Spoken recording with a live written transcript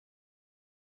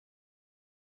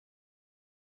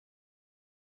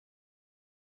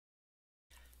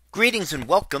Greetings and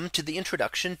welcome to the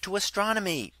introduction to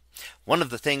astronomy. One of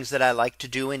the things that I like to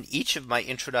do in each of my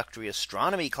introductory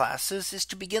astronomy classes is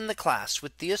to begin the class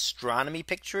with the astronomy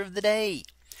picture of the day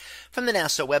from the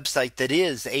NASA website, that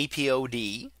is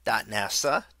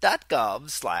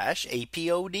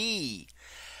apod.nasa.gov/apod.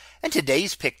 And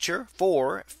today's picture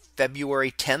for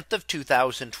February 10th of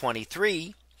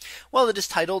 2023. Well, it is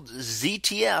titled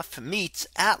ZTF meets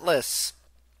Atlas.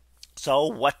 So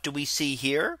what do we see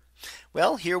here?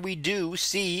 Well, here we do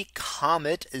see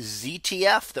Comet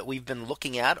ZTF that we've been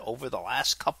looking at over the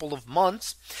last couple of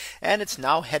months. And it's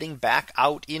now heading back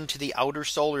out into the outer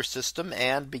solar system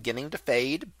and beginning to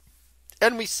fade.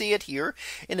 And we see it here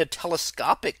in a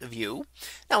telescopic view.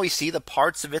 Now we see the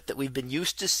parts of it that we've been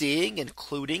used to seeing,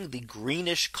 including the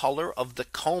greenish color of the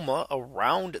coma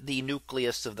around the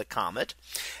nucleus of the comet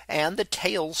and the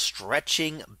tail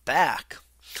stretching back.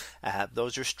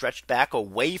 Those are stretched back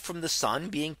away from the sun,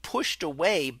 being pushed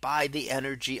away by the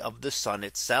energy of the sun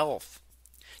itself.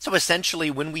 So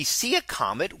essentially, when we see a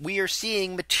comet, we are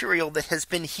seeing material that has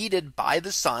been heated by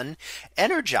the sun,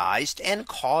 energized and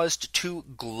caused to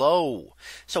glow.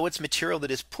 So it's material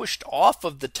that is pushed off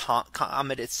of the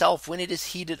comet itself when it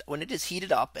is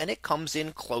heated up and it comes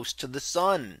in close to the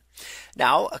sun.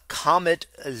 Now a comet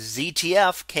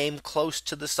ZTF came close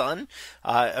to the sun,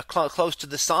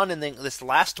 and then this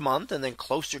last month, and then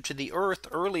closer to the Earth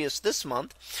earliest this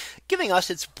month, giving us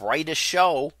its brightest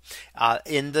show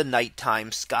in the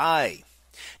nighttime sky.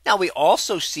 Now we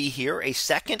also see here a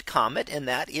second comet, and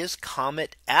that is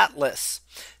Comet Atlas.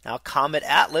 Now Comet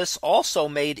Atlas also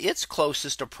made its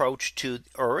closest approach to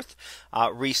Earth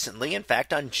recently, in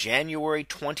fact on January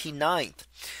 29th.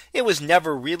 It was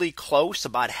never really close,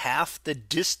 about half the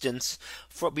distance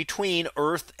between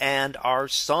Earth and our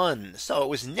sun. So it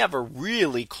was never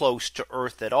really close to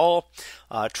Earth at all.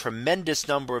 A tremendous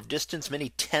number of distance, many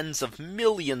tens of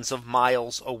millions of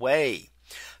miles away.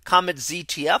 Comet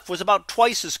ZTF was about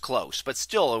twice as close, but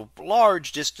still a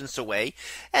large distance away,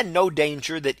 and no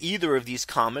danger that either of these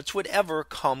comets would ever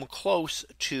come close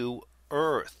to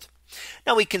Earth.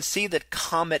 Now we can see that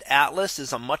Comet Atlas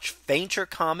is a much fainter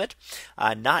comet,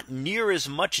 not near as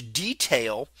much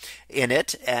detail in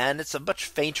it, and it's a much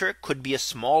fainter. It could be a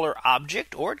smaller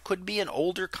object, or it could be an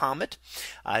older comet,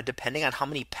 depending on how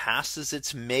many passes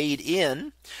it's made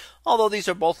in. Although these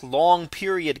are both long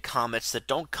period comets that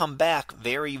don't come back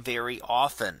very, very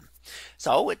often.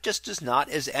 So it just is not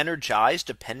as energized,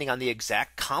 depending on the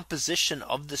exact composition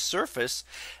of the surface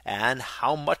and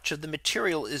how much of the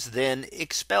material is then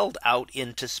expelled out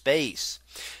into space.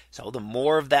 So the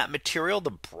more of that material,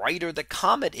 the brighter the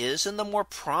comet is, and the more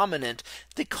prominent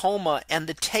the coma and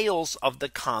the tails of the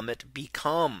comet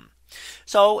become.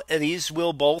 So these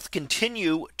will both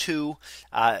continue to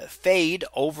fade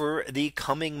over the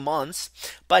coming months.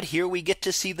 But here we get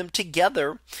to see them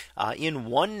together in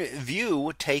one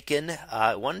view, taken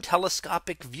one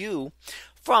telescopic view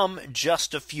from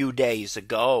just a few days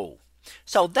ago.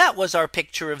 So that was our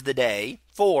picture of the day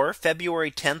for February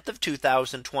 10th of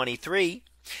 2023.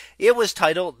 It was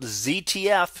titled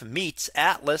ZTF meets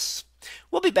Atlas.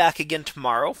 We'll be back again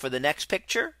tomorrow for the next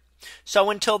picture. So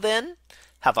until then,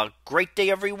 have a great day,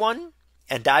 everyone,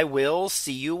 and I will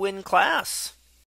see you in class.